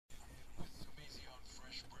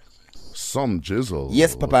some jizzle.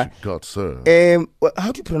 Yes, Papa. What you got, sir?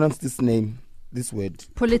 How do you pronounce this name? This word?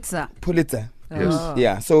 Pulitzer. Yes.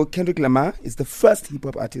 Yeah. So Kendrick Lamar is the first hip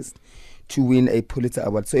hop artist to win a Pulitzer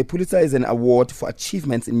Award. So a Pulitzer is an award for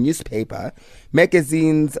achievements in newspaper,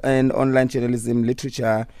 magazines, and online journalism,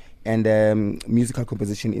 literature, and musical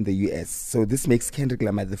composition in the US. So this makes Kendrick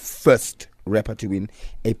Lamar the first rapper to win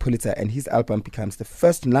a Pulitzer, and his album becomes the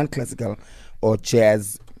first non-classical or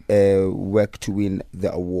jazz work to win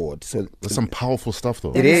the award. So there's some powerful stuff,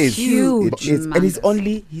 though. It is huge. It is, and he's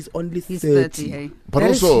only 30. Hey? But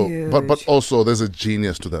also, there's a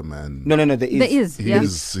genius to that man. No, there is. There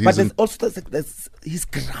is. But there's also he's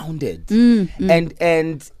grounded,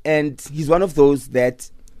 and he's one of those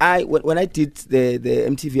that when I did the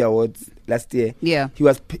MTV Awards last year. Yeah, he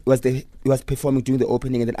was performing during the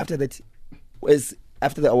opening, and then after that,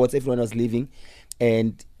 after the awards, everyone was leaving,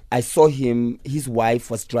 and I saw him. His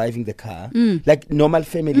wife was driving the car, like normal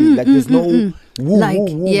family. Like there's no woo,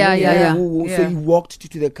 woo. So he walked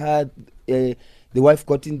to the car. The wife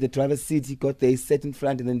got in the driver's seat. They sat in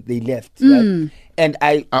front, and then they left. Right? And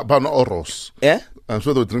I but not Oros. Yeah, I'm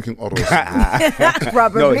sure they were drinking Oros.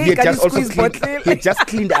 Probably. No, he had just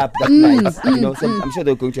cleaned up that night. So I'm sure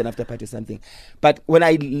they were going to an after party or something. But when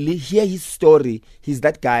I hear his story, he's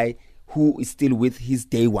that guy who is still with his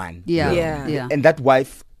day one. Yeah. And that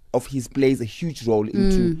wife of his plays a huge role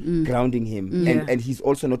into grounding him, and he's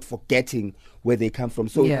also not forgetting where they come from.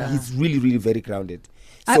 So he's really, really very grounded.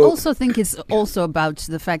 I also think it's also about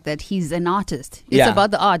the fact that he's an artist. It's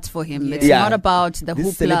about the arts for him. It's not about the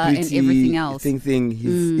hoopla and everything else. Thing.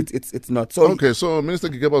 It's not. So okay, so Minister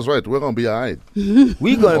Gigeba was right. We're gonna be alright.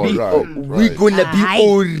 We're gonna be all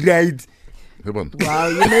right. Wow,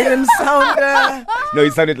 you made him sound. No,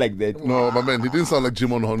 he sounded like that. No, my man, he didn't sound like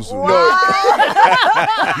Jimon Honsu. No.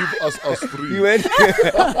 Give us three.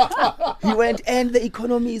 He went, and the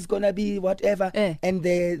economy is gonna be whatever, and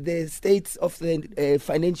the states of the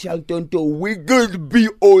financial don't do. We're gonna be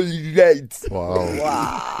all right.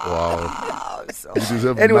 Wow. So, he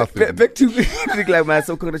deserves anyway, nothing. back to Kendrick Lamar.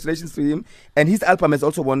 So congratulations to him, and his album has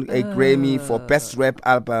also won a Grammy for Best Rap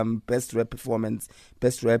Album, Best Rap Performance,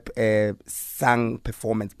 Best Rap Song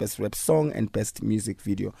Performance, Best Rap Song, and Best Music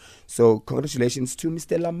Video. So congratulations to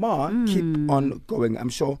Mr. Lamar. Keep on going. I'm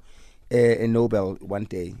sure a Nobel one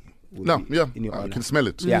day. In your honor. I can smell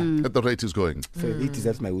it. Yeah, at the rate he's going. So he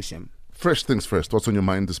deserves my wish. Fresh things first. What's on your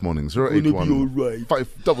mind this morning? 081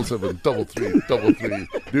 577 3333.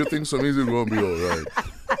 Do you think Somizi'S will be all right?